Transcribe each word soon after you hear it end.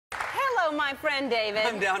Hello, my friend David.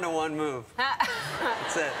 I'm down to one move.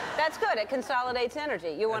 That's it. That's good. It consolidates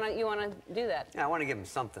energy. You wanna do that? Yeah, I want to give them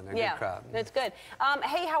something. They're a good crowd. That's good.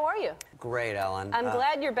 Hey, how are you? Great, Ellen. I'm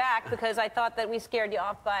glad you're back because I thought that we scared you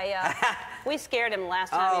off by. We scared him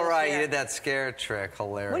last time. Oh, right. You did that scare trick.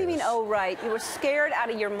 Hilarious. What do you mean, oh, right? You were scared out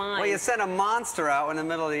of your mind. Well, you sent a monster out in the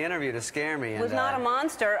middle of the interview to scare me. It was not a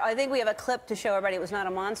monster. I think we have a clip to show everybody it was not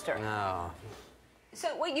a monster. No. So,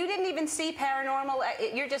 wait, you didn't even see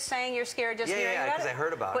Paranormal? You're just saying you're scared just hearing about it? Yeah, because I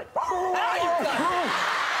heard about it.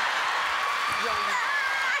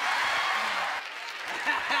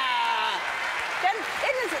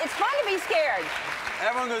 It's fun to be scared.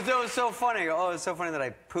 Everyone goes, oh, it's so funny. I go, oh, it's so funny that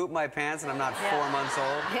I pooped my pants and I'm not 4 months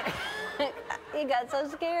old. You got so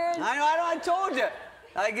scared. I told you.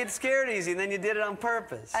 I get scared easy, and then you did it on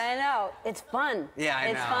purpose. I know. It's fun. Yeah, I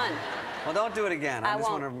know. It's fun. Well, don't do it again. I just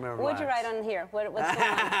won't. want to remember. What'd you write on here? What's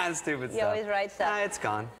going on? Stupid stuff. You always write stuff. It's gone.